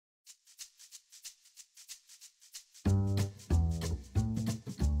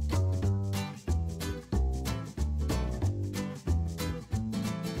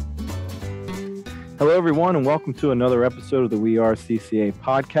Hello, everyone, and welcome to another episode of the We Are CCA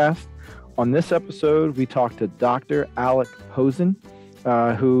podcast. On this episode, we talk to Dr. Alec Pozun,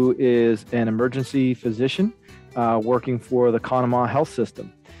 who is an emergency physician working for the Conemaugh Health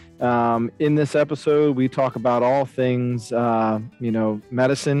System. In this episode, we talk about all things,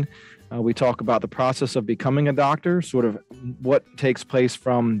 medicine. We talk about the process of becoming a doctor, sort of what takes place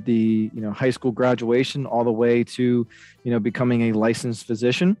from the, high school graduation all the way to, becoming a licensed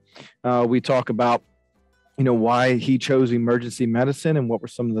physician. We talk about, why he chose emergency medicine and what were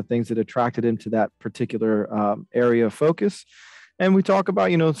some of the things that attracted him to that particular area of focus. And we talk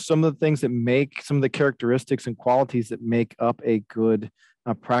about, some of the things that make some of the characteristics and qualities that make up a good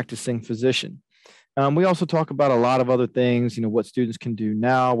practicing physician. We also talk about a lot of other things, what students can do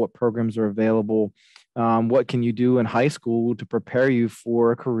now, what programs are available, what can you do in high school to prepare you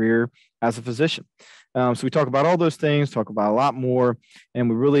for a career as a physician. So we talk about all those things, talk about a lot more, and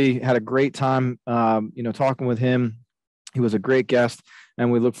we really had a great time, talking with him. He was a great guest,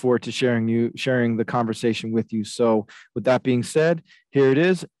 and we look forward to sharing the conversation with you. So with that being said, here it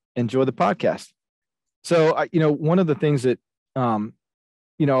is. Enjoy the podcast. So, one of the things that,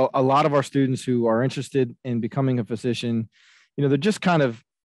 a lot of our students who are interested in becoming a physician, they're just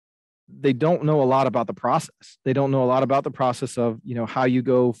they don't know a lot about the process. They don't know a lot about the process of, how you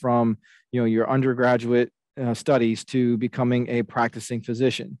go from, your undergraduate studies to becoming a practicing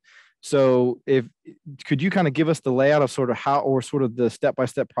physician. So could you kind of give us the layout of sort of the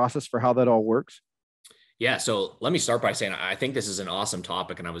step-by-step process for how that all works? Yeah. So let me start by saying, I think this is an awesome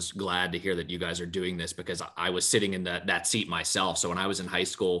topic, and I was glad to hear that you guys are doing this because I was sitting in that seat myself. So when I was in high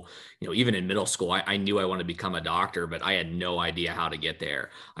school, even in middle school, I knew I wanted to become a doctor, but I had no idea how to get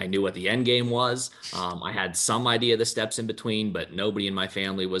there. I knew what the end game was. I had some idea of the steps in between, but nobody in my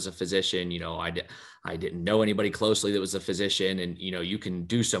family was a physician. I didn't know anybody closely that was a physician. And, you can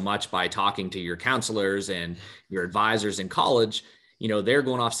do so much by talking to your counselors and your advisors in college. They're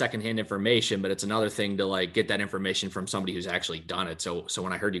going off secondhand information, but it's another thing to get that information from somebody who's actually done it. So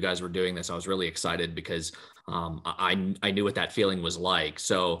when I heard you guys were doing this, I was really excited because I knew what that feeling was like.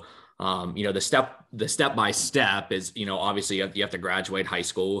 So, the step by step is, obviously you have to graduate high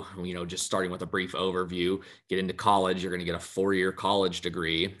school, just starting with a brief overview, get into college. You're going to get a 4-year college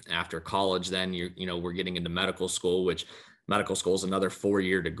degree. After college, then we're getting into medical school, which medical school is another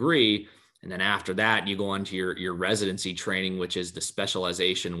 4-year degree. And then after that, you go on to your residency training, which is the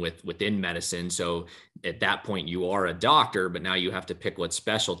specialization within medicine. So at that point, you are a doctor, but now you have to pick what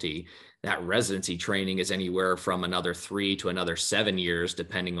specialty. That residency training is anywhere from another 3 to another 7 years,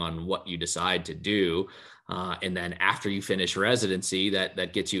 depending on what you decide to do. And then after you finish residency,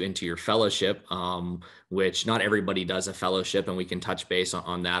 that gets you into your fellowship, which not everybody does a fellowship, and we can touch base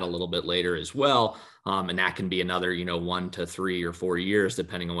on that a little bit later as well. And that can be another, 1 to 3 or 4 years,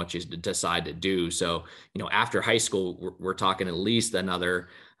 depending on what you decide to do. So, after high school, we're talking at least another,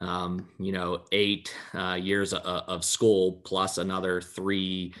 8 years of school plus another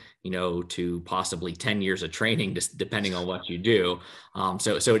 3, to possibly 10 years of training, just depending on what you do.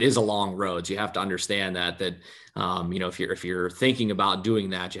 So it is a long road. So you have to understand that, if you're thinking about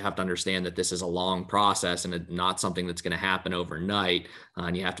doing that, you have to understand that this is a long process and not something that's going to happen overnight.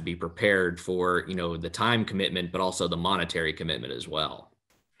 And you have to be prepared for, the time commitment, but also the monetary commitment as well.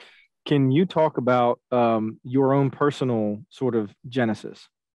 Can you talk about your own personal sort of genesis?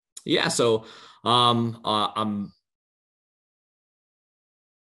 Yeah. So I'm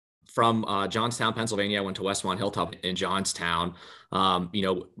from Johnstown, Pennsylvania. I went to Westmont Hilltop in Johnstown.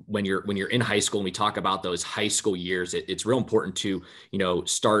 When you're in high school and we talk about those high school years, it's real important to,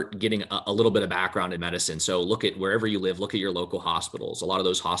 start getting a little bit of background in medicine. So look at wherever you live, look at your local hospitals. A lot of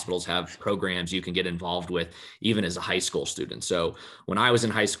those hospitals have programs you can get involved with even as a high school student. So when I was in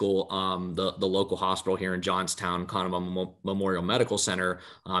high school, the local hospital here in Johnstown, Conemaugh Memorial Medical Center,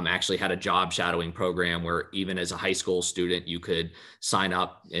 actually had a job shadowing program where even as a high school student, you could sign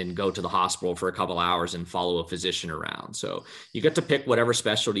up and go to the hospital for a couple hours and follow a physician around. So you get to pick whatever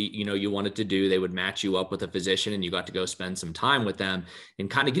specialty, you wanted to do. They would match you up with a physician and you got to go spend some time with them and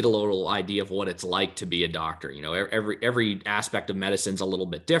kind of get a little idea of what it's like to be a doctor. Every aspect of medicine's a little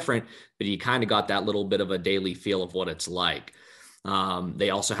bit different, but you kind of got that little bit of a daily feel of what it's like.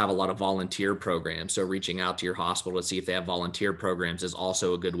 They also have a lot of volunteer programs. So reaching out to your hospital to see if they have volunteer programs is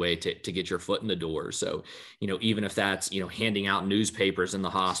also a good way to get your foot in the door. So, even if that's, handing out newspapers in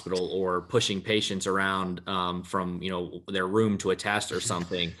the hospital or pushing patients around from, their room to a test or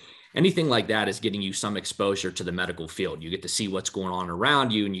something, anything like that is getting you some exposure to the medical field. You get to see what's going on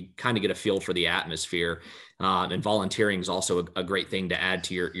around you and you kind of get a feel for the atmosphere. And volunteering is also a great thing to add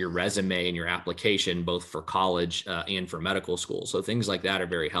to your resume and your application, both for college and for medical school. So things like that are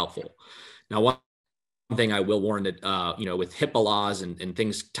very helpful. Now, thing I will warn that, with HIPAA laws and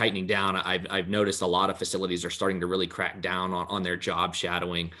things tightening down, I've noticed a lot of facilities are starting to really crack down on their job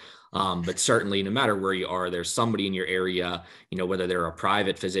shadowing. But certainly, no matter where you are, there's somebody in your area, whether they're a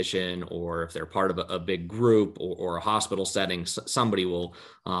private physician or if they're part of a big group or a hospital setting, somebody will,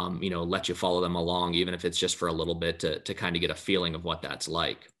 let you follow them along, even if it's just for a little bit to kind of get a feeling of what that's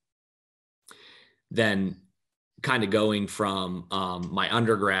like. Then kind of going from my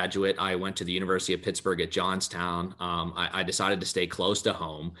undergraduate, I went to the University of Pittsburgh at Johnstown. I decided to stay close to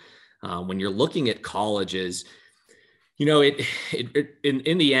home. When you're looking at colleges, in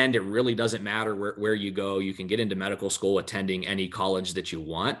the end, it really doesn't matter where you go. You can get into medical school attending any college that you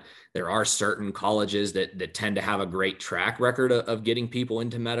want. There are certain colleges that tend to have a great track record of getting people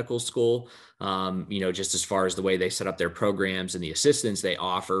into medical school, just as far as the way they set up their programs and the assistance they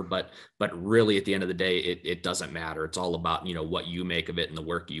offer. But really, at the end of the day, it doesn't matter. It's all about, what you make of it and the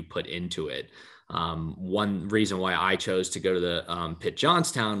work you put into it. One reason why I chose to go to the Pitt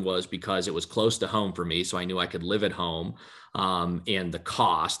Johnstown was because it was close to home for me. So I knew I could live at home, and the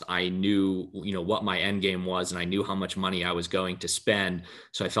cost, I knew, what my end game was, and I knew how much money I was going to spend.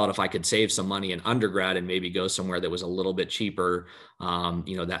 So I felt if I could save some money in undergrad and maybe go somewhere that was a little bit cheaper,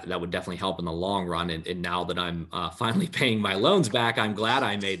 that would definitely help in the long run. And now that I'm finally paying my loans back, I'm glad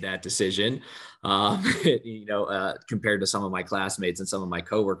I made that decision. Compared to some of my classmates and some of my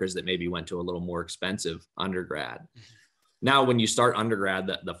coworkers that maybe went to a little more expensive undergrad. Now, when you start undergrad,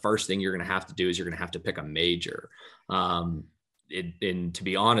 the first thing you're going to have to do is you're going to have to pick a major. And to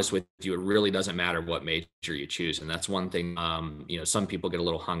be honest with you, it really doesn't matter what major you choose. And that's one thing, some people get a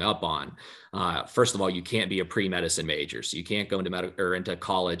little hung up on. First of all, you can't be a pre-medicine major. So you can't go into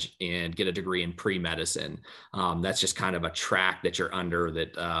college and get a degree in pre-medicine. That's just kind of a track that you're under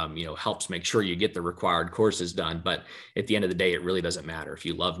that, helps make sure you get the required courses done. But at the end of the day, it really doesn't matter. If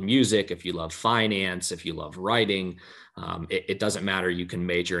you love music, if you love finance, if you love writing, it doesn't matter. You can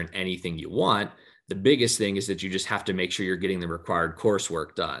major in anything you want. The biggest thing is that you just have to make sure you're getting the required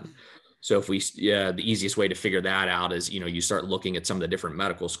coursework done. So the easiest way to figure that out is, you start looking at some of the different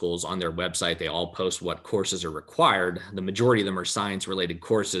medical schools on their website. They all post what courses are required. The majority of them are science related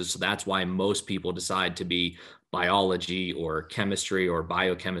courses. So that's why most people decide to be biology or chemistry or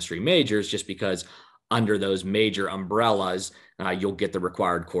biochemistry majors, just because under those major umbrellas, you'll get the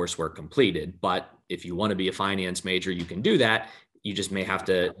required coursework completed. But if you want to be a finance major, you can do that. You just may have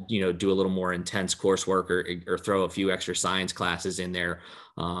to, do a little more intense coursework or throw a few extra science classes in there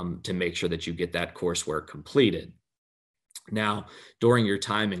to make sure that you get that coursework completed. Now, during your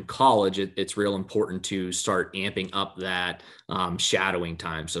time in college, it's real important to start amping up that shadowing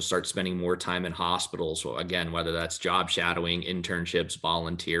time. So start spending more time in hospitals. So again, whether that's job shadowing, internships,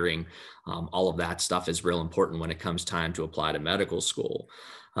 volunteering, all of that stuff is real important when it comes time to apply to medical school.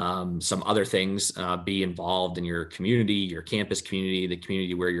 Some other things, be involved in your community, your campus community, the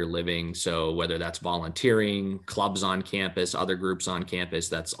community where you're living. So whether that's volunteering, clubs on campus, other groups on campus,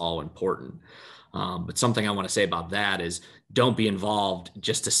 that's all important. But something I want to say about that is don't be involved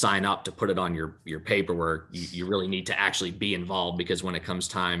just to sign up to put it on your paperwork. You really need to actually be involved, because when it comes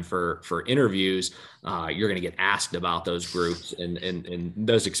time for interviews, you're going to get asked about those groups and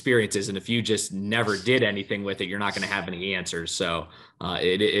those experiences. And if you just never did anything with it, you're not going to have any answers. So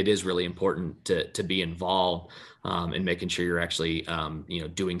it is really important to be involved in making sure you're actually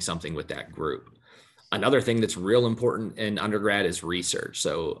doing something with that group. Another thing that's real important in undergrad is research.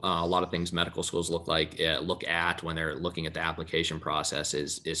 So a lot of things medical schools look at when they're looking at the application process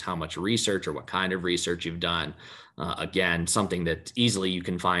is how much research or what kind of research you've done. Again, something that easily you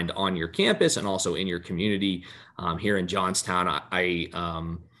can find on your campus and also in your community. Here in Johnstown, I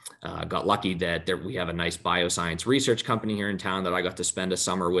got lucky that we have a nice bioscience research company here in town that I got to spend a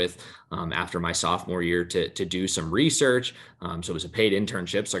summer with after my sophomore year to do some research. So it was a paid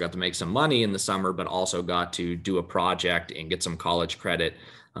internship. So I got to make some money in the summer, but also got to do a project and get some college credit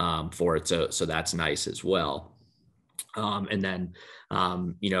for it. So that's nice as well. And then,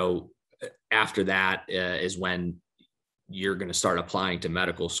 after that is when you're going to start applying to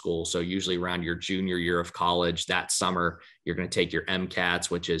medical school. So usually around your junior year of college, that summer, you're going to take your MCATs,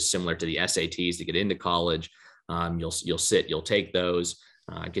 which is similar to the SATs to get into college. You'll take those,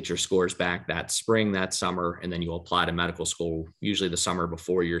 get your scores back that spring, that summer, and then you'll apply to medical school, usually the summer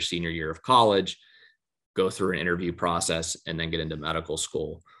before your senior year of college, go through an interview process, and then get into medical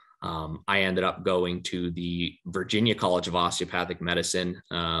school. I ended up going to the Virginia College of Osteopathic Medicine.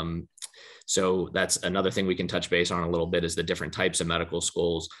 So that's another thing we can touch base on a little bit, is the different types of medical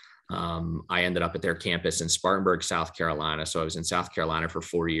schools. I ended up at their campus in Spartanburg, South Carolina. So I was in South Carolina for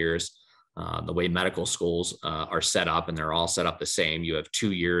 4 years. The way medical schools are set up, and they're all set up the same. You have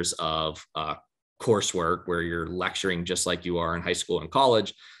 2 years of coursework where you're lecturing just like you are in high school and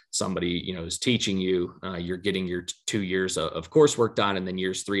college. Somebody, is teaching you, you're getting your 2 years of coursework done. And then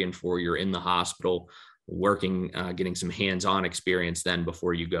years 3 and 4, you're in the hospital working, getting some hands-on experience then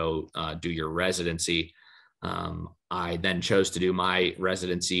before you go do your residency. I then chose to do my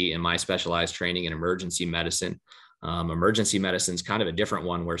residency and my specialized training in emergency medicine. Emergency medicine is kind of a different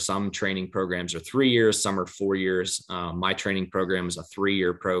one where some training programs are 3 years, some are 4 years. My training program is a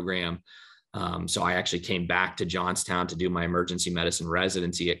 3-year program. So I actually came back to Johnstown to do my emergency medicine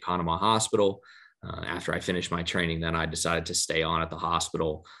residency at Conemaugh Hospital. After I finished my training, then I decided to stay on at the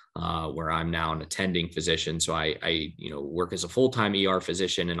hospital where I'm now an attending physician. So I work as a full-time ER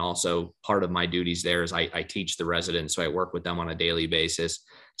physician, and also part of my duties there is I teach the residents. So I work with them on a daily basis,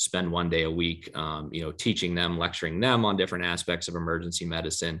 spend 1 day a week, teaching them, lecturing them on different aspects of emergency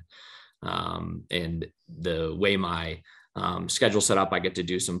medicine. And the way my schedule set up, I get to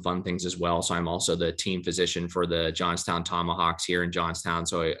do some fun things as well. So I'm also the team physician for the Johnstown Tomahawks here in Johnstown.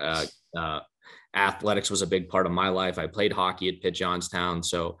 So athletics was a big part of my life. I played hockey at Pitt Johnstown.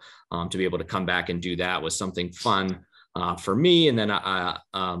 So to be able to come back and do that was something fun for me. And then I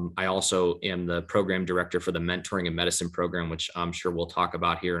also am the program director for the Mentoring in Medicine program, which I'm sure we'll talk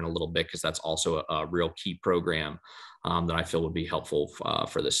about here in a little bit, because that's also a real key program that I feel would be helpful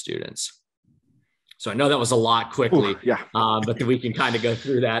for the students. So I know that was a lot quickly, but we can kind of go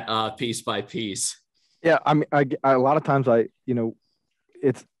through that piece by piece. Yeah, I mean, a lot of times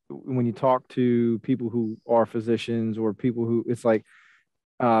it's when you talk to people who are physicians or people who, it's like,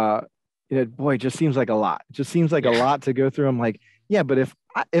 boy, it just seems like a lot. It just seems like a lot to go through. I'm like, yeah, but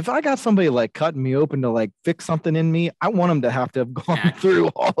if I got somebody like cutting me open to like fix something in me, I want them to have gone through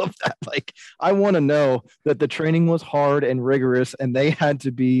all of that. Like, I want to know that the training was hard and rigorous and they had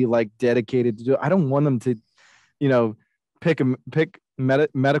to be like dedicated to do it. I don't want them to, pick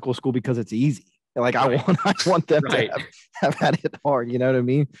medical school because it's easy. Like, right. I want them to have had it hard. You know what I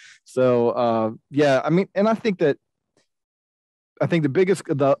mean? So, I mean, and I think the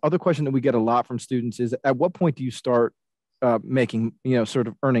other question that we get a lot from students is, at what point do you start making, sort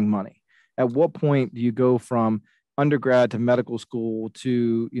of earning money? At what point do you go from undergrad to medical school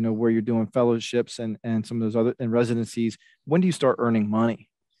to, where you're doing fellowships and some of those other and residencies? When do you start earning money?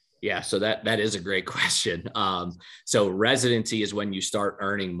 Yeah, so that is a great question. So residency is when you start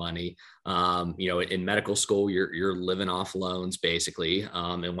earning money. In medical school, you're living off loans basically.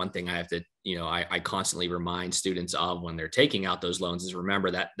 And one thing I have to, I constantly remind students of when they're taking out those loans is, remember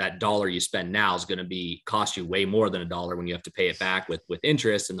that dollar you spend now is going to cost you way more than $1 when you have to pay it back with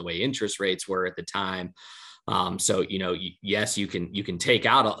interest, and the way interest rates were at the time. So, yes, you can take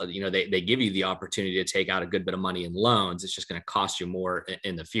out, they give you the opportunity to take out a good bit of money in loans. It's just going to cost you more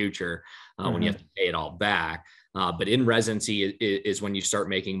in the future when you have to pay it all back. But in residency is when you start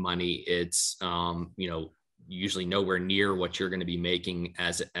making money. It's, usually nowhere near what you're going to be making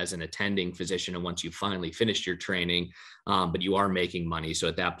as an attending physician. And once you finally finished your training, but you are making money. So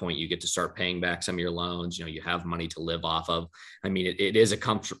at that point, you get to start paying back some of your loans. You have money to live off of. I mean, it is a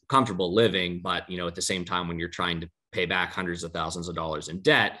comfortable living, but, at the same time, when you're trying to pay back hundreds of thousands of dollars in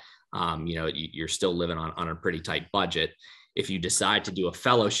debt, you're still living on a pretty tight budget. If you decide to do a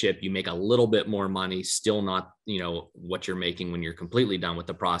fellowship, you make a little bit more money, still not, what you're making when you're completely done with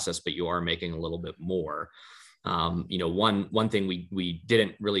the process, but you are making a little bit more. One thing we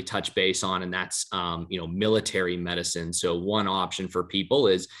didn't really touch base on, and that's, military medicine. So one option for people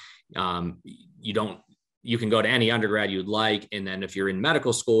is, you can go to any undergrad you'd like. And then if you're in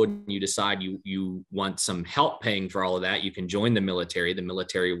medical school and you decide you want some help paying for all of that, you can join the military. The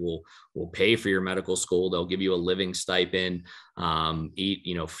military will pay for your medical school. They'll give you a living stipend,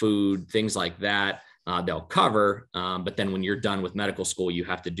 eat, food, things like that. They'll cover. But then when you're done with medical school, you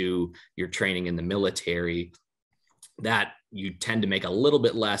have to do your training in the military. That you tend to make a little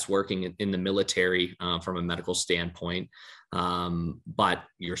bit less working in the military from a medical standpoint. But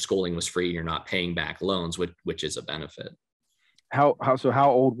your schooling was free. You're not paying back loans, which is a benefit. How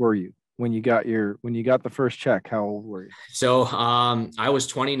old were you when you got the first check? How old were you? So I was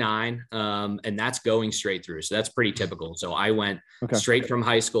 29, and that's going straight through. So that's pretty typical. So I went straight from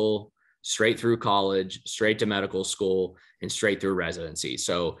high school, straight through college, straight to medical school, and straight through residency.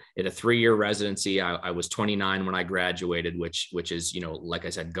 So in a 3-year residency, I was 29 when I graduated, which is, like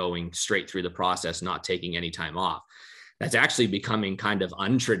I said, going straight through the process, not taking any time off. That's actually becoming kind of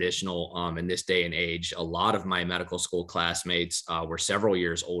untraditional in this day and age. A lot of my medical school classmates were several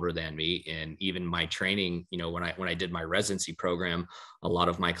years older than me. And even my training, when I did my residency program, a lot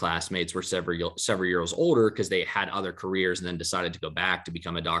of my classmates were several years older because they had other careers and then decided to go back to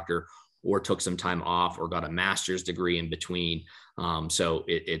become a doctor, or took some time off, or got a master's degree in between. So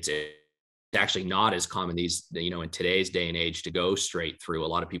it's actually not as common in today's day and age to go straight through. A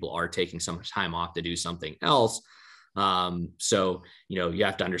lot of people are taking some time off to do something else. So, you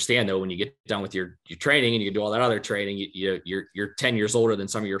have to understand though, when you get done with your training and you do all that other training, you're 10 years older than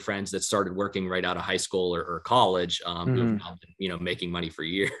some of your friends that started working right out of high school or college, who have now been, making money for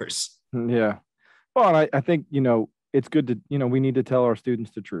years. Yeah. Well, I think, it's good to, we need to tell our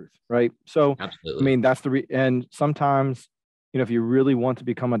students the truth, right? So, Absolutely. I mean, that's and sometimes, if you really want to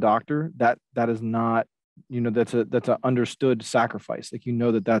become a doctor, that is not, that's a understood sacrifice. Like,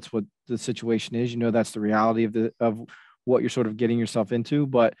 that's what the situation is, that's the reality of what you're sort of getting yourself into.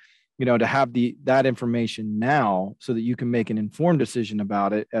 But, to have that information now so that you can make an informed decision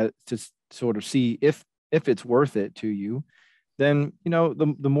about it, to sort of see if it's worth it to you, then,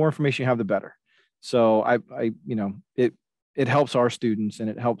 the more information you have, the better. So it helps our students, and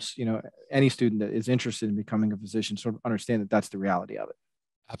it helps, any student that is interested in becoming a physician sort of understand that that's the reality of it.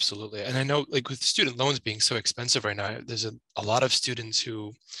 Absolutely. And I know, like, with student loans being so expensive right now, there's a lot of students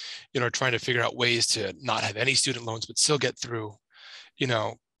who, are trying to figure out ways to not have any student loans, but still get through,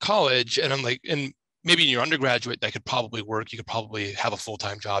 college. And I'm like, and maybe in your undergraduate, that could probably work. You could probably have a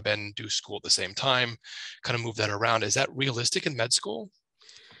full-time job and do school at the same time, kind of move that around. Is that realistic in med school?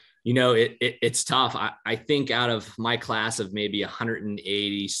 It's tough. I think out of my class of maybe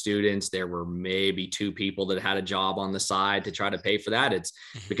 180 students, there were maybe 2 people that had a job on the side to try to pay for that. It's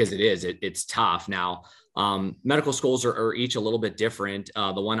because it's tough. Now, medical schools are each a little bit different.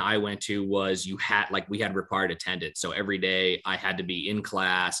 The one I went to was we had required attendance. So every day I had to be in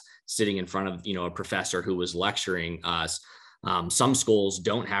class sitting in front of, a professor who was lecturing us. Some schools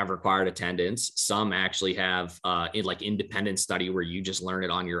don't have required attendance. Some actually have independent study where you just learn it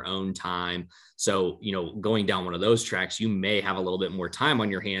on your own time. So, going down one of those tracks, you may have a little bit more time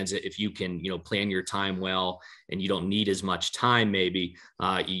on your hands if you can, plan your time well, and you don't need as much time. Maybe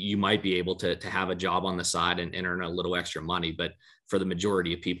you might be able to have a job on the side and earn a little extra money. But for the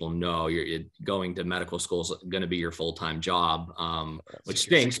majority of people, no, you're going to medical school is going to be your full-time job, which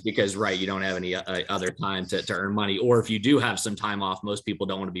stinks because, right, you don't have any other time to earn money. Or if you do have some time off, most people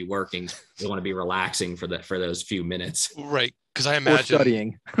don't want to be working. They want to be relaxing for those few minutes. Right. Because I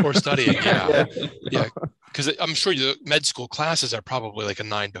imagine or studying. Yeah. Yeah. Because I'm sure the med school classes are probably like a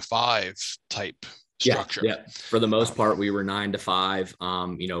 9 to 5 type structure. Yeah. For the most part, we were 9 to 5,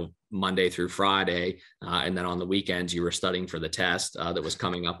 Monday through Friday. And then on the weekends, you were studying for the test that was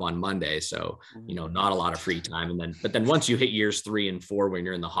coming up on Monday. So, not a lot of free time. But then once you hit years 3 and 4, when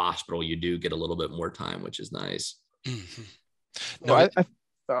you're in the hospital, you do get a little bit more time, which is nice. Mm-hmm. No,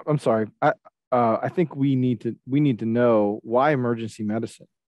 I'm sorry. I think we need to know why emergency medicine.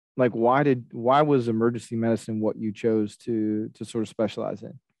 Like, why was emergency medicine what you chose to sort of specialize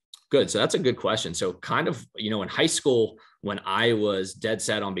in? Good. So that's a good question. So kind of, in high school, when I was dead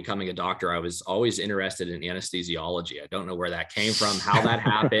set on becoming a doctor, I was always interested in anesthesiology. I don't know where that came from, how that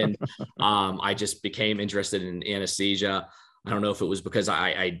happened. I just became interested in anesthesia. I don't know if it was because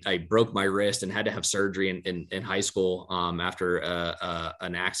I broke my wrist and had to have surgery in high school after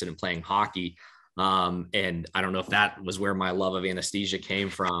an accident playing hockey. And I don't know if that was where my love of anesthesia came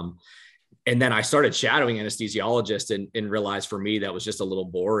from. And then I started shadowing anesthesiologists and realized for me that was just a little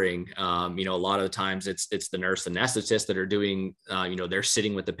boring. A lot of the times it's the nurse anesthetist that are doing, they're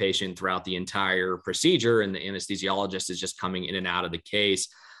sitting with the patient throughout the entire procedure, and the anesthesiologist is just coming in and out of the case.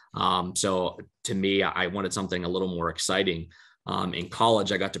 So to me, I wanted something a little more exciting. In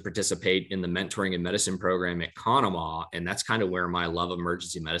college, I got to participate in the mentoring and medicine program at Conemaugh, and that's kind of where my love of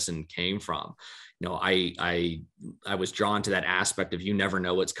emergency medicine came from. I was drawn to that aspect of, you never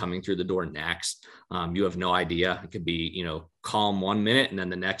know what's coming through the door next. You have no idea. It could be, calm one minute, and then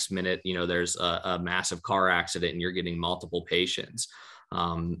the next minute, there's a massive car accident and you're getting multiple patients.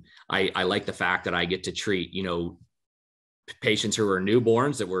 I like the fact that I get to treat, patients who are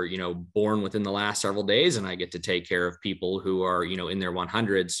newborns that were, born within the last several days. And I get to take care of people who are, in their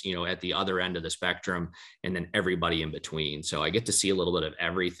 100s, at the other end of the spectrum, and then everybody in between. So I get to see a little bit of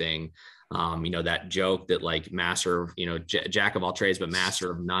everything. That joke that like master of, jack of all trades, but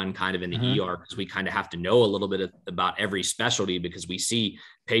master of none kind of in the ER, because we kind of have to know a little bit about every specialty, because we see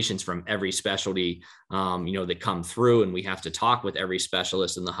patients from every specialty, that come through, and we have to talk with every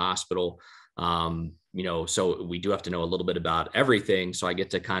specialist in the hospital. So we do have to know a little bit about everything. So I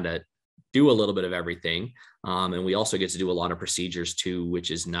get to kind of do a little bit of everything. And we also get to do a lot of procedures too,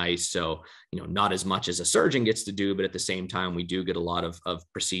 which is nice. So, not as much as a surgeon gets to do, but at the same time, we do get a lot of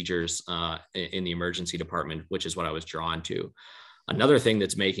procedures in the emergency department, which is what I was drawn to. Another thing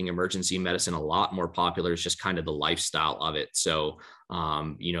that's making emergency medicine a lot more popular is just kind of the lifestyle of it. So,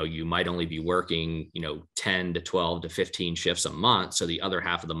 you might only be working, 10 to 12 to 15 shifts a month. So the other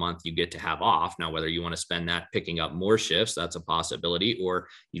half of the month you get to have off. Now, whether you want to spend that picking up more shifts, that's a possibility, or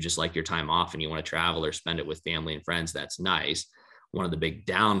you just like your time off and you want to travel or spend it with family and friends, that's nice. One of the big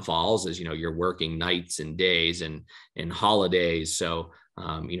downfalls is, you're working nights and days and holidays. So,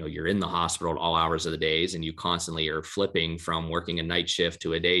 you're in the hospital at all hours of the days, and you constantly are flipping from working a night shift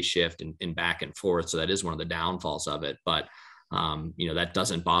to a day shift and back and forth. So that is one of the downfalls of it. But, that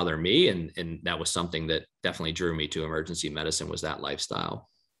doesn't bother me. And that was something that definitely drew me to emergency medicine, was that lifestyle.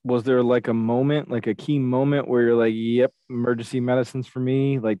 Was there like a moment, like a key moment where you're like, yep, emergency medicine's for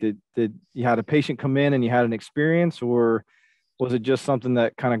me? Like did you had a patient come in and you had an experience, or was it just something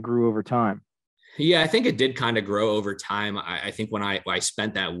that kind of grew over time? Yeah, I think it did kind of grow over time. I think when I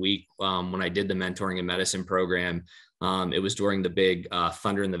spent that week, when I did the mentoring and medicine program, it was during the big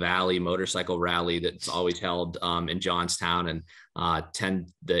Thunder in the Valley motorcycle rally that's always held in Johnstown, and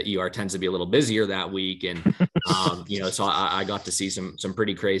the ER tends to be a little busier that week. And, so I got to see some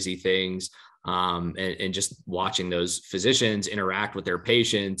pretty crazy things. And just watching those physicians interact with their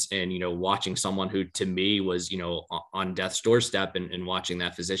patients, and, watching someone who to me was, on death's doorstep, and watching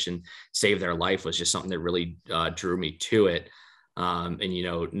that physician save their life was just something that really drew me to it.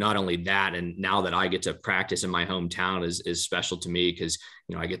 And, not only that, and now that I get to practice in my hometown is special to me, because,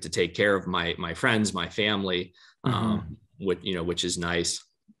 I get to take care of my friends, my family, which is nice.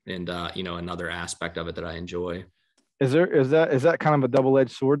 And, another aspect of it that I enjoy. Is that kind of a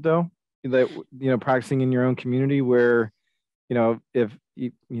double-edged sword though? That, practicing in your own community where, if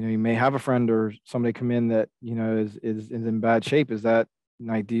you may have a friend or somebody come in that, is in bad shape. Is that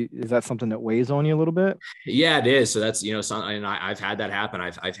an idea? Is that something that weighs on you a little bit? Yeah, it is. So that's, and I've had that happen.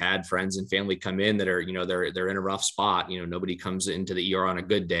 I've had friends and family come in that are, they're in a rough spot. Nobody comes into the ER on a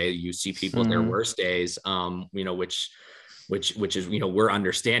good day. You see people at their worst days, which is, we're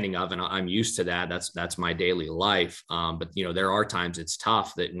understanding of, and I'm used to that. That's my daily life. But, there are times it's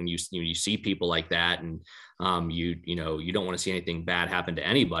tough that when you see people like that, and you don't want to see anything bad happen to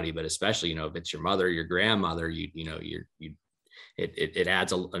anybody, but especially, if it's your mother, your grandmother, it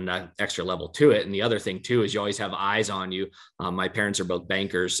adds an extra level to it. And the other thing too, is you always have eyes on you. My parents are both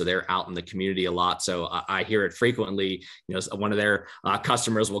bankers, so they're out in the community a lot. So I hear it frequently. One of their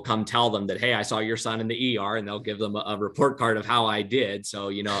customers will come tell them that, hey, I saw your son in the ER, and they'll give them a report card of how I did. So,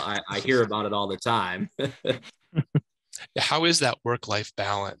 I hear about it all the time. How is that work-life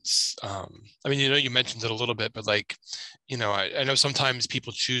balance? You mentioned it a little bit, but I know sometimes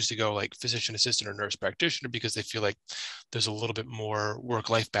people choose to go like physician assistant or nurse practitioner because they feel like there's a little bit more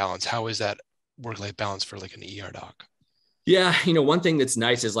work-life balance. How is that work-life balance for like an ER doc? Yeah. One thing that's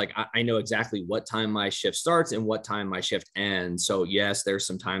nice is like, I know exactly what time my shift starts and what time my shift ends. So yes, there's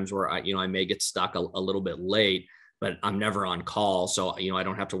some times where I may get stuck a little bit late, but I'm never on call. So, I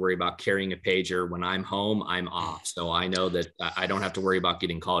don't have to worry about carrying a pager. When I'm home, I'm off. So I know that I don't have to worry about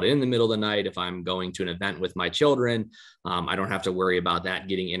getting called in the middle of the night. If I'm going to an event with my children, I don't have to worry about that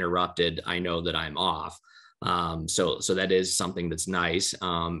getting interrupted. I know that I'm off. So that is something that's nice.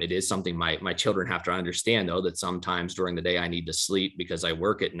 It is something my children have to understand, though, that sometimes during the day I need to sleep because I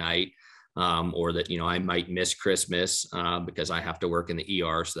work at night. Or that, I might miss Christmas because I have to work in the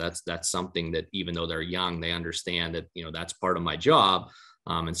ER. So that's something that, even though they're young, they understand that, that's part of my job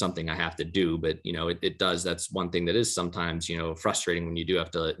and something I have to do. But, that's one thing that is sometimes, frustrating when you do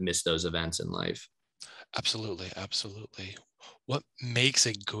have to miss those events in life. Absolutely. Absolutely. What makes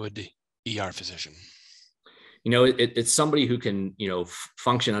a good ER physician? It's somebody who can,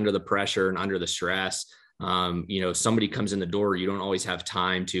 function under the pressure and under the stress. Somebody comes in the door, you don't always have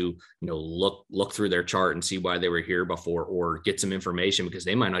time to, look through their chart and see why they were here before, or get some information because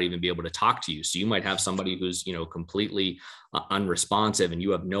they might not even be able to talk to you. So you might have somebody who's, completely unresponsive, and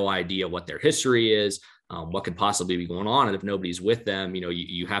you have no idea what their history is, what could possibly be going on. And if nobody's with them,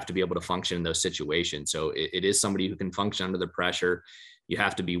 you have to be able to function in those situations. So it is somebody who can function under the pressure. You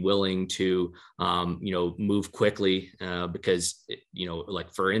have to be willing to, move quickly because,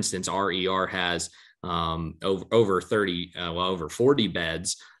 like for instance, our ER has over 30, over 40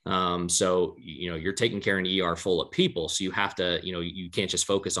 beds. So, you're taking care of an ER full of people. So you have to, you can't just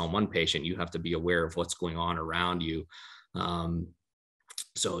focus on one patient. You have to be aware of what's going on around you.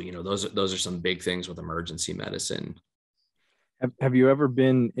 So, those are some big things with emergency medicine. Have you ever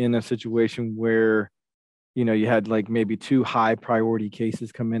been in a situation where, you had like maybe two high priority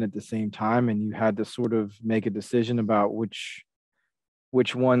cases come in at the same time, and you had to sort of make a decision about which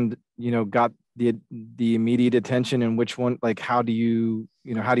one, got the immediate attention, and which one, like, how do you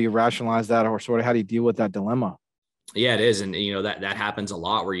rationalize that, or sort of how do you deal with that dilemma? Yeah, it is. And, that happens a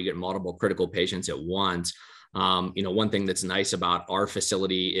lot where you get multiple critical patients at once. One thing that's nice about our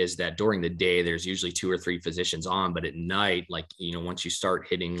facility is that during the day, there's usually 2 or 3 physicians on, but at night, like, once you start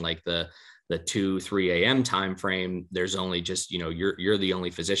hitting like the 2, 3 a.m. time frame, there's only just, you're the only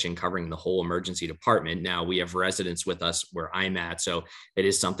physician covering the whole emergency department. Now we have residents with us where I'm at. So it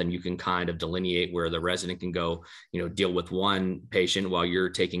is something you can kind of delineate where the resident can go, deal with one patient while you're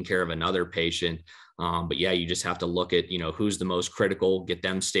taking care of another patient. But yeah, you just have to look at, who's the most critical, get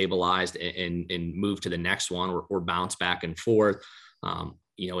them stabilized and move to the next one or bounce back and forth.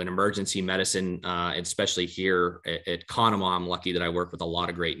 In emergency medicine, especially here at Conemaugh, I'm lucky that I work with a lot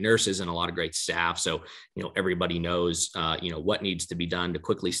of great nurses and a lot of great staff. So, everybody knows, what needs to be done to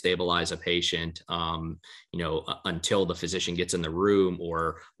quickly stabilize a patient, until the physician gets in the room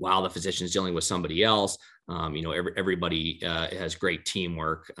or while the physician's dealing with somebody else. Everybody has great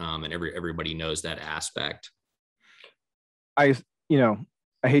teamwork, and everybody knows that aspect. I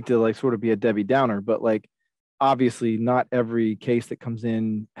hate to like sort of be a Debbie Downer, but like, obviously not every case that comes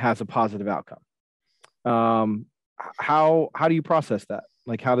in has a positive outcome. How do you process that?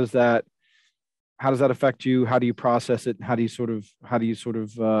 Like, how does that affect you? How do you process it? How do you sort of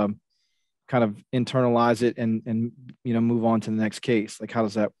kind of internalize it and move on to the next case? Like, how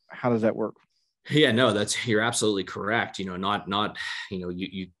does that work? Yeah, no, you're absolutely correct. You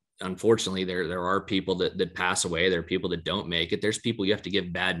unfortunately there are people that pass away. There are people that don't make it. There's people you have to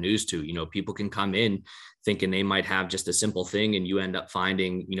give bad news to. People can come in thinking they might have just a simple thing and you end up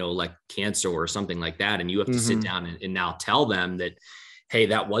finding, like cancer or something like that. And you have to sit down and now tell them that, hey,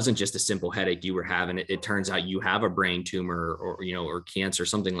 that wasn't just a simple headache you were having. It turns out you have a brain tumor or cancer,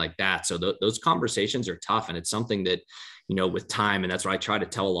 something like that. So those conversations are tough. And it's something that, with time, and that's what I try to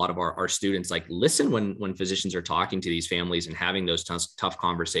tell a lot of our students, like, listen when physicians are talking to these families and having those tough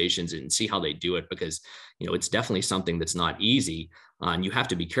conversations and see how they do it, because, it's definitely something that's not easy. And you have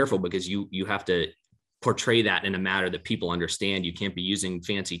to be careful because you have to portray that in a manner that people understand. You can't be using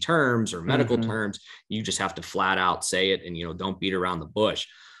fancy terms or medical terms. You just have to flat out say it and, don't beat around the bush.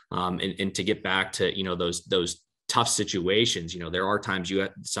 And to get back to, those tough situations, there are times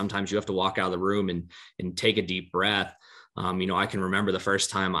sometimes you have to walk out of the room and take a deep breath. I can remember the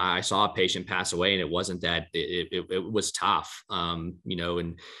first time I saw a patient pass away, and it wasn't that it was tough. And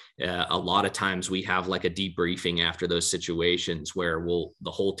a lot of times we have like a debriefing after those situations where the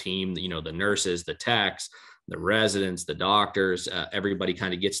whole team, the nurses, the techs, the residents, the doctors, everybody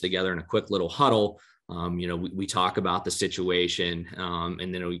kind of gets together in a quick little huddle. We talk about the situation,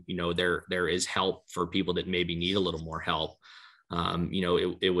 and then, there is help for people that maybe need a little more help.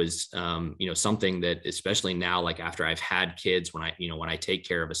 It was, something that, especially now, like after I've had kids, when I take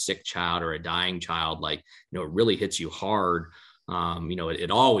care of a sick child or a dying child, like, it really hits you hard.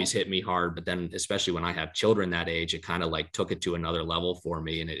 It always hit me hard, but then especially when I have children that age, it kind of like took it to another level for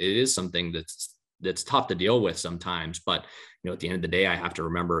me. And it is something that's tough to deal with sometimes, but, at the end of the day, I have to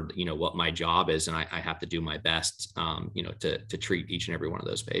remember, what my job is, and I have to do my best, to treat each and every one of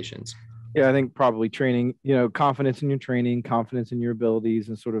those patients. Yeah, I think probably training, confidence in your training, confidence in your abilities,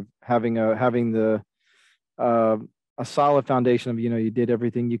 and sort of having a solid foundation of, you did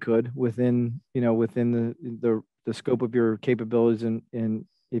everything you could within the scope of your capabilities, and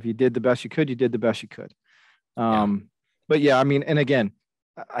if you did the best you could, you did the best you could. But yeah, I mean, and again,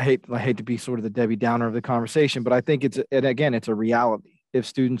 I hate to be sort of the Debbie Downer of the conversation, but I think it's a reality. If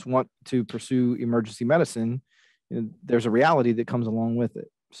students want to pursue emergency medicine, there's a reality that comes along with it.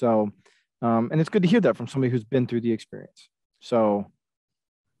 So. And it's good to hear that from somebody who's been through the experience. So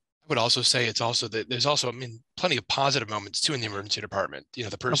I would also say it's also that there's also, plenty of positive moments too in the emergency department.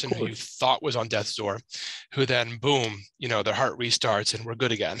 The person who you thought was on death's door, who then boom, their heart restarts and we're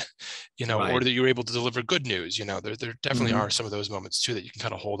good again, right. Or that you're able to deliver good news. There definitely are some of those moments too that you can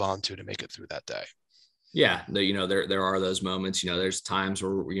kind of hold on to make it through that day. Yeah, there are those moments. There's times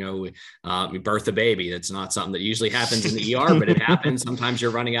where we birth a baby. That's not something that usually happens in the ER, but it happens. Sometimes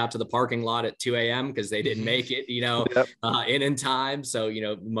you're running out to the parking lot at 2 a.m. because they didn't make it, Yep. In time. So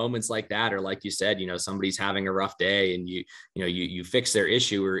moments like that, or like you said, somebody's having a rough day, and you fix their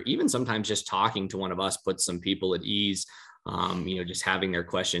issue, or even sometimes just talking to one of us puts some people at ease. Just having their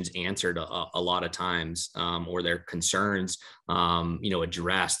questions answered a lot of times, or their concerns,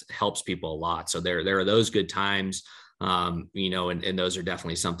 addressed, helps people a lot. So there are those good times, and those are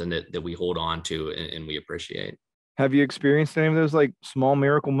definitely something that we hold on to and we appreciate. Have you experienced any of those like small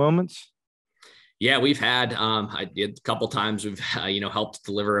miracle moments? Yeah, we've had, I did a couple times we've, helped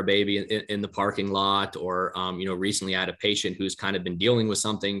deliver a baby in the parking lot, or, recently I had a patient who's kind of been dealing with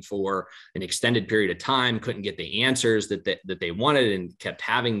something for an extended period of time, couldn't get the answers that they wanted and kept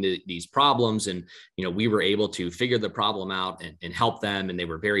having these problems. And, we were able to figure the problem out and help them. And they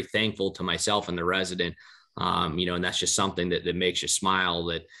were very thankful to myself and the resident, and that's just something that makes you smile,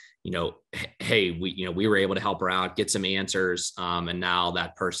 that, hey, we were able to help her out, get some answers. And now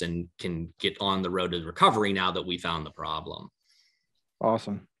that person can get on the road to recovery now that we found the problem.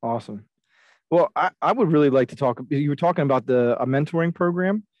 Awesome. Well, I would really like to talk, you were talking about a mentoring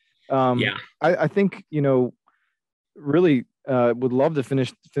program. Yeah. I think, really would love to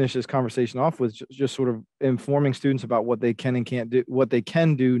finish this conversation off with just sort of informing students about what they can and can't do, what they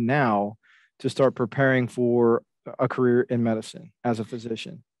can do now to start preparing for a career in medicine as a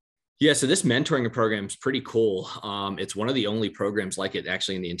physician. Yeah, so this mentoring program is pretty cool. It's one of the only programs like it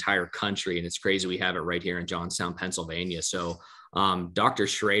actually in the entire country, and it's crazy we have it right here in Johnstown, Pennsylvania. So Dr.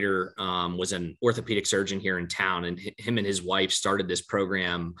 Schrader was an orthopedic surgeon here in town, and him and his wife started this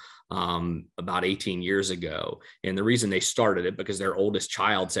program about 18 years ago. And the reason they started it, because their oldest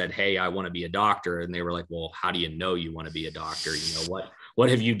child said, "Hey, I want to be a doctor." And they were like, "Well, how do you know you want to be a doctor? What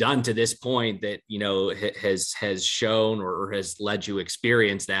have you done to this point that, has shown or has led you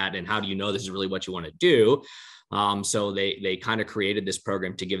experience that? And how do you know this is really what you want to do?" So they kind of created this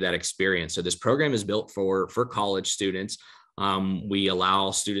program to give that experience. So this program is built for college students. We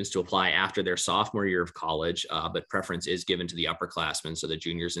allow students to apply after their sophomore year of college, but preference is given to the upperclassmen, so the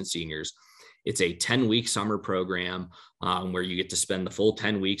juniors and seniors. It's a 10-week summer program where you get to spend the full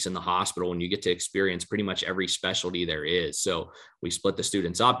 10 weeks in the hospital, and you get to experience pretty much every specialty there is. So we split the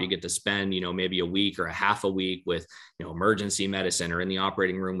students up. You get to spend, maybe a week or a half a week with, emergency medicine, or in the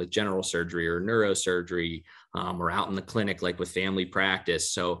operating room with general surgery or neurosurgery, or out in the clinic, like with family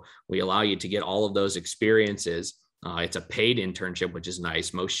practice. So we allow you to get all of those experiences. It's a paid internship, which is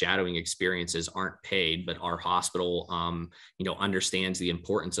nice. Most shadowing experiences aren't paid, but our hospital, understands the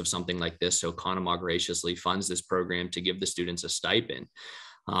importance of something like this. So Conemaugh graciously funds this program to give the students a stipend.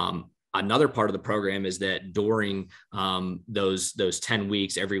 Another part of the program is that during those 10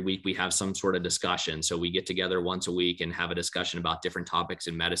 weeks, every week we have some sort of discussion. So we get together once a week and have a discussion about different topics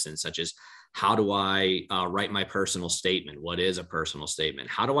in medicine, such as how do I write my personal statement? What is a personal statement?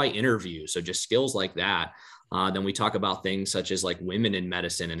 How do I interview? So just skills like that. Then we talk about things such as like women in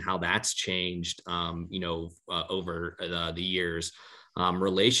medicine and how that's changed, over the years.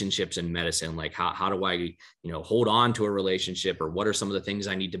 Relationships in medicine, like how do I, hold on to a relationship, or what are some of the things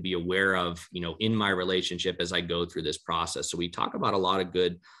I need to be aware of, in my relationship as I go through this process. So we talk about a lot of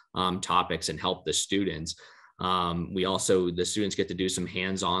good topics and help the students. The students get to do some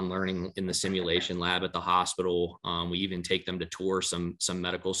hands-on learning in the simulation lab at the hospital. We even take them to tour some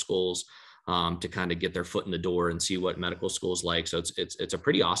medical schools to kind of get their foot in the door and see what medical school is like. So it's a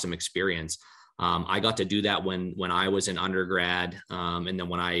pretty awesome experience. I got to do that when I was in undergrad. And then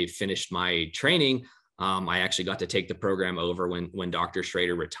when I finished my training, I actually got to take the program over when Dr.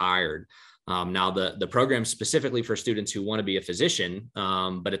 Schrader retired. Now the program specifically for students who want to be a physician,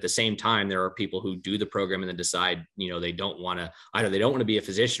 but at the same time, there are people who do the program and then decide, they don't want to be a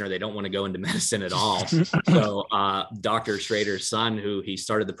physician, or they don't want to go into medicine at all. So Dr. Schrader's son, who he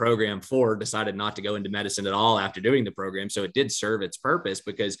started the program for, decided not to go into medicine at all after doing the program. So it did serve its purpose,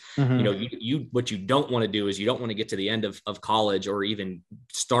 because, what you don't want to do is you don't want to get to the end of college, or even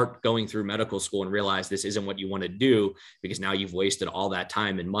start going through medical school and realize this isn't what you want to do, because now you've wasted all that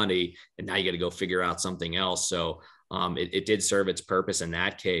time and money, and now you got to go figure out something else. So it did serve its purpose in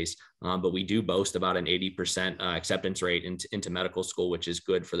that case. But we do boast about an 80% acceptance rate into medical school, which is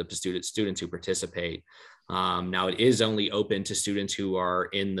good for the students who participate. Now it is only open to students who are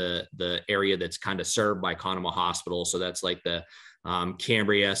in the area that's kind of served by Conemaugh Hospital. So that's like the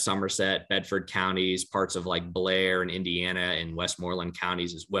Cambria, Somerset, Bedford counties, parts of like Blair and Indiana and Westmoreland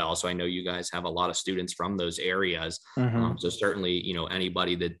counties as well. So I know you guys have a lot of students from those areas. So certainly,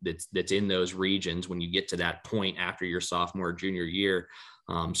 anybody that's in those regions, when you get to that point after your sophomore or junior year,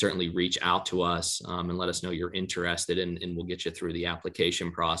 certainly reach out to us and let us know you're interested, and we'll get you through the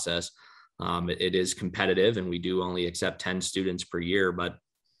application process. It is competitive, and we do only accept 10 students per year, but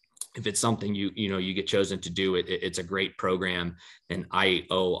if it's something you get chosen to do, it's a great program. And I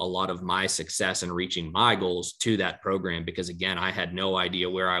owe a lot of my success in reaching my goals to that program, because again, I had no idea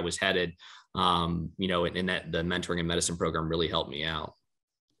where I was headed. And that the mentoring and medicine program really helped me out.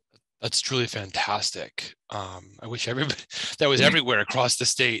 That's truly fantastic. I wish everybody that was everywhere across the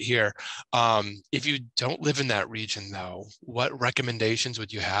state here. If you don't live in that region though, what recommendations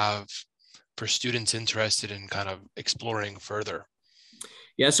would you have for students interested in kind of exploring further?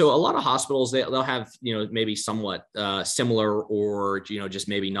 Yeah, so a lot of hospitals, they'll have, maybe somewhat similar or, just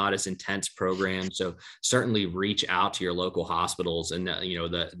maybe not as intense programs. So certainly reach out to your local hospitals, and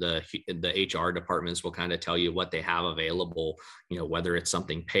the HR departments will kind of tell you what they have available, whether it's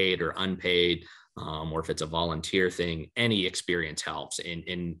something paid or unpaid. Or if it's a volunteer thing, any experience helps. And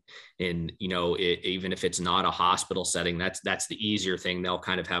even if it's not a hospital setting, that's the easier thing. They'll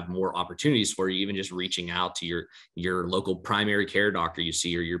kind of have more opportunities for you, even just reaching out to your local primary care doctor you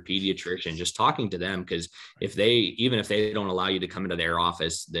see, or your pediatrician, just talking to them. Because even if they don't allow you to come into their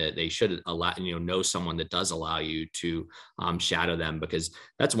office, that they should allow, know someone that does allow you to shadow them. Because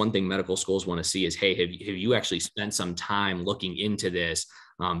that's one thing medical schools want to see is, hey, have you actually spent some time looking into this?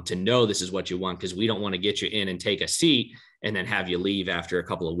 To know this is what you want, because we don't want to get you in and take a seat and then have you leave after a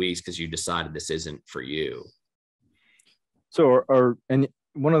couple of weeks because you decided this isn't for you. So, and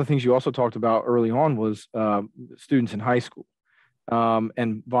one of the things you also talked about early on was students in high school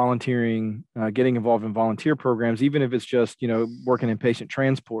and volunteering, getting involved in volunteer programs, even if it's just, working in patient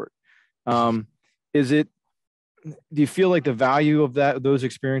transport. Do you feel like the value of those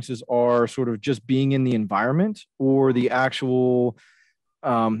experiences are sort of just being in the environment, or the actual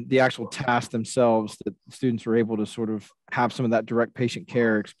tasks themselves that students are able to sort of have some of that direct patient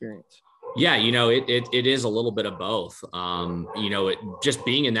care experience? Yeah, it is a little bit of both. Just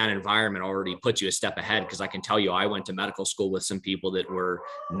being in that environment already puts you a step ahead, because I can tell you, I went to medical school with some people that were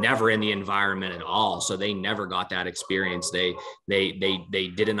never in the environment at all. So they never got that experience. They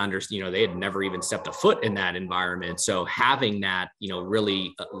didn't understand, they had never even stepped a foot in that environment. So having that,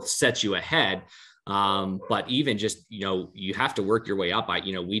 really sets you ahead. But even just, you have to work your way up.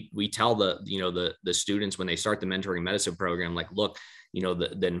 We tell the students when they start the mentoring medicine program, like, look,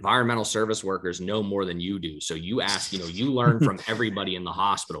 the environmental service workers know more than you do. So you ask, you learn from everybody in the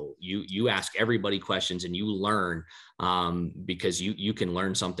hospital. You ask everybody questions, and you learn because you can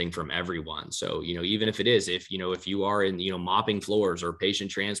learn something from everyone. So, even if it is, if you are in, mopping floors or patient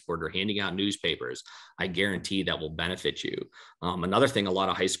transport or handing out newspapers, I guarantee that will benefit you. Another thing a lot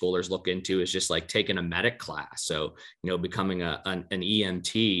of high schoolers look into is just like taking a medic class. So, becoming an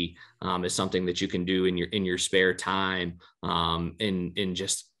EMT is something that you can do in your spare time, and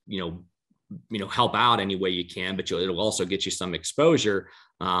just, help out any way you can, but it'll also get you some exposure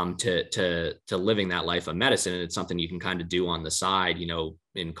to living that life of medicine. And it's something you can kind of do on the side,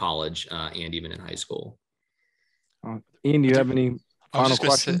 in college and even in high school. Ian, do you have any final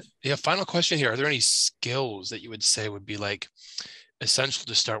questions? Final question here. Are there any skills that you would say would be like essential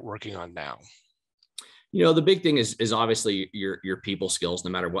to start working on now? The big thing is obviously your people skills.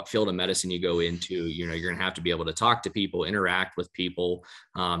 No matter what field of medicine you go into, you're going to have to be able to talk to people, interact with people,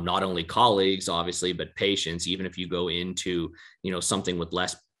 not only colleagues, obviously, but patients. Even if you go into, something with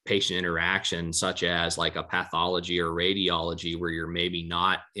less patient interaction, such as like a pathology or radiology, where you're maybe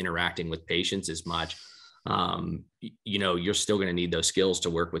not interacting with patients as much, you're still going to need those skills to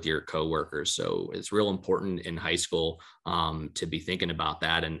work with your coworkers. So it's real important in high school to be thinking about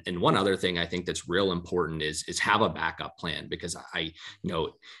that. And one other thing I think that's real important is have a backup plan, because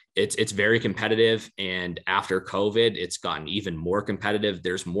it's very competitive. And after COVID, it's gotten even more competitive.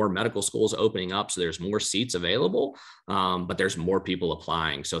 There's more medical schools opening up, so there's more seats available, but there's more people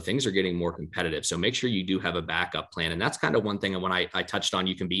applying. So things are getting more competitive. So make sure you do have a backup plan. And that's kind of one thing. And when I touched on,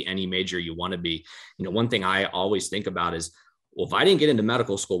 you can be any major you want to be. One thing I always think about is, well, if I didn't get into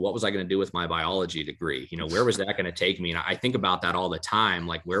medical school, what was I going to do with my biology degree? Where was that going to take me? And I think about that all the time.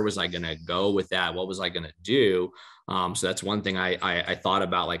 Like, where was I going to go with that? What was I going to do? So that's one thing I thought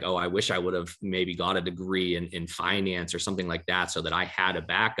about, like, oh, I wish I would have maybe got a degree in finance or something like that, so that I had a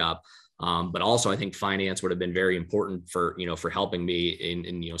backup. But also I think finance would have been very important for helping me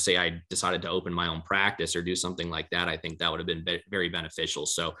in, say I decided to open my own practice or do something like that. I think that would have been very beneficial.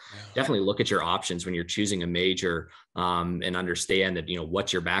 So definitely look at your options when you're choosing a major, and understand that,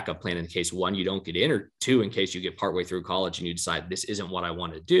 what's your backup plan in case, one, you don't get in, or two, in case you get partway through college and you decide this isn't what I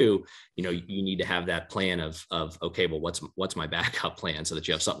want to do. You need to have that plan of okay, well, what's my backup plan, so that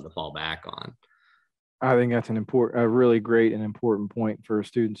you have something to fall back on. I think that's a really great and important point for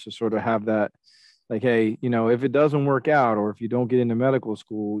students to sort of have that, like, hey, if it doesn't work out, or if you don't get into medical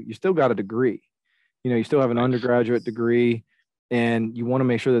school, you still got a degree, you still have an undergraduate degree, and you want to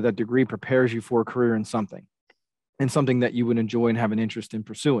make sure that degree prepares you for a career in something that you would enjoy and have an interest in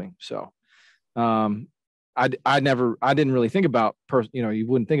pursuing. So, I didn't really think about, you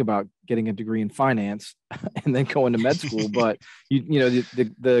wouldn't think about getting a degree in finance and then going to med school, but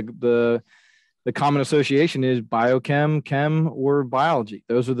the common association is biochem, chem, or biology.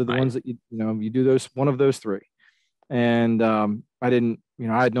 Those are the ones that you do one of those three. And I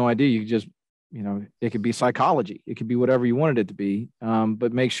had no idea you could just it could be psychology, it could be whatever you wanted it to be,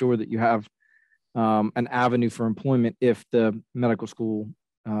 but make sure that you have an avenue for employment if the medical school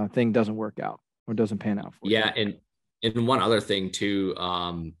thing doesn't work out or doesn't pan out for you. Yeah, and one other thing too,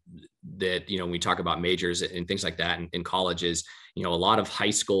 that, when we talk about majors and things like that in colleges, a lot of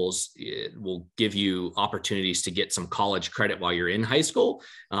high schools will give you opportunities to get some college credit while you're in high school,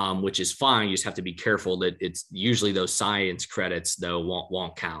 which is fine. You just have to be careful that it's usually those science credits though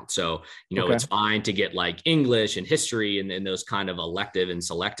won't count. So, Okay. It's fine to get like English and history and those kind of elective and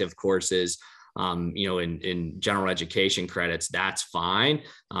selective courses. In general education credits, that's fine.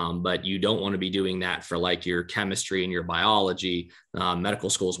 But you don't want to be doing that for like your chemistry and your biology. Medical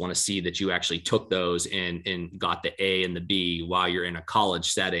schools want to see that you actually took those and got the A and the B while you're in a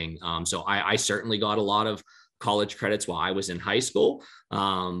college setting. So I certainly got a lot of college credits while I was in high school.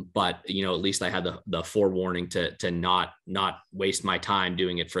 But at least I had the forewarning to not waste my time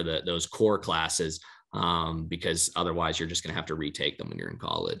doing it for those core classes. Because otherwise you're just going to have to retake them when you're in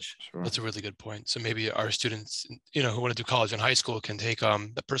college. Sure. That's a really good point. So maybe our students, who want to do college and high school can take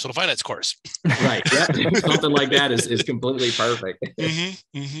the personal finance course. Right. Yeah. Something like that is completely perfect.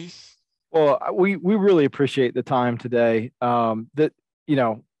 Mm-hmm. Mm-hmm. Well, we really appreciate the time today.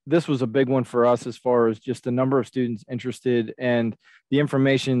 This was a big one for us as far as just the number of students interested and the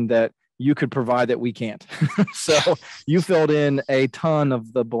information that you could provide that we can't. So you filled in a ton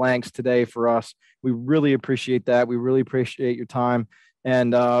of the blanks today for us. We really appreciate that. We really appreciate your time.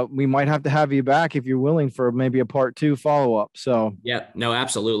 And we might have to have you back if you're willing for maybe a part 2 follow-up. So yeah, no,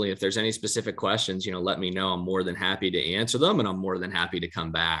 absolutely. If there's any specific questions, let me know. I'm more than happy to answer them, and I'm more than happy to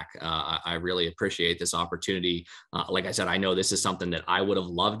come back. I really appreciate this opportunity. Like I said, I know this is something that I would have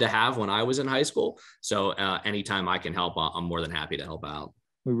loved to have when I was in high school. So anytime I can help, I'm more than happy to help out.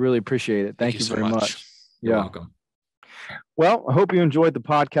 We really appreciate it. Thank you so very much. You're welcome. Well, I hope you enjoyed the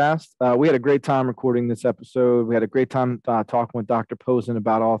podcast. We had a great time recording this episode. We had a great time talking with Dr. Pozun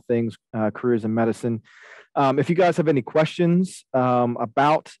about all things careers in medicine. If you guys have any questions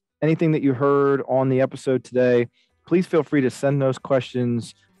about anything that you heard on the episode today, please feel free to send those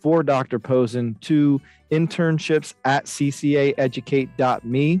questions for Dr. Pozun to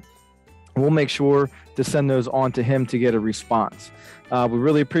internships@ccaeducate.me. We'll make sure to send those on to him to get a response. We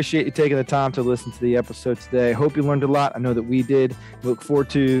really appreciate you taking the time to listen to the episode today. I hope you learned a lot. I know that we did. We look forward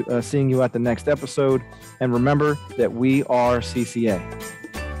to seeing you at the next episode. And remember that we are CCA.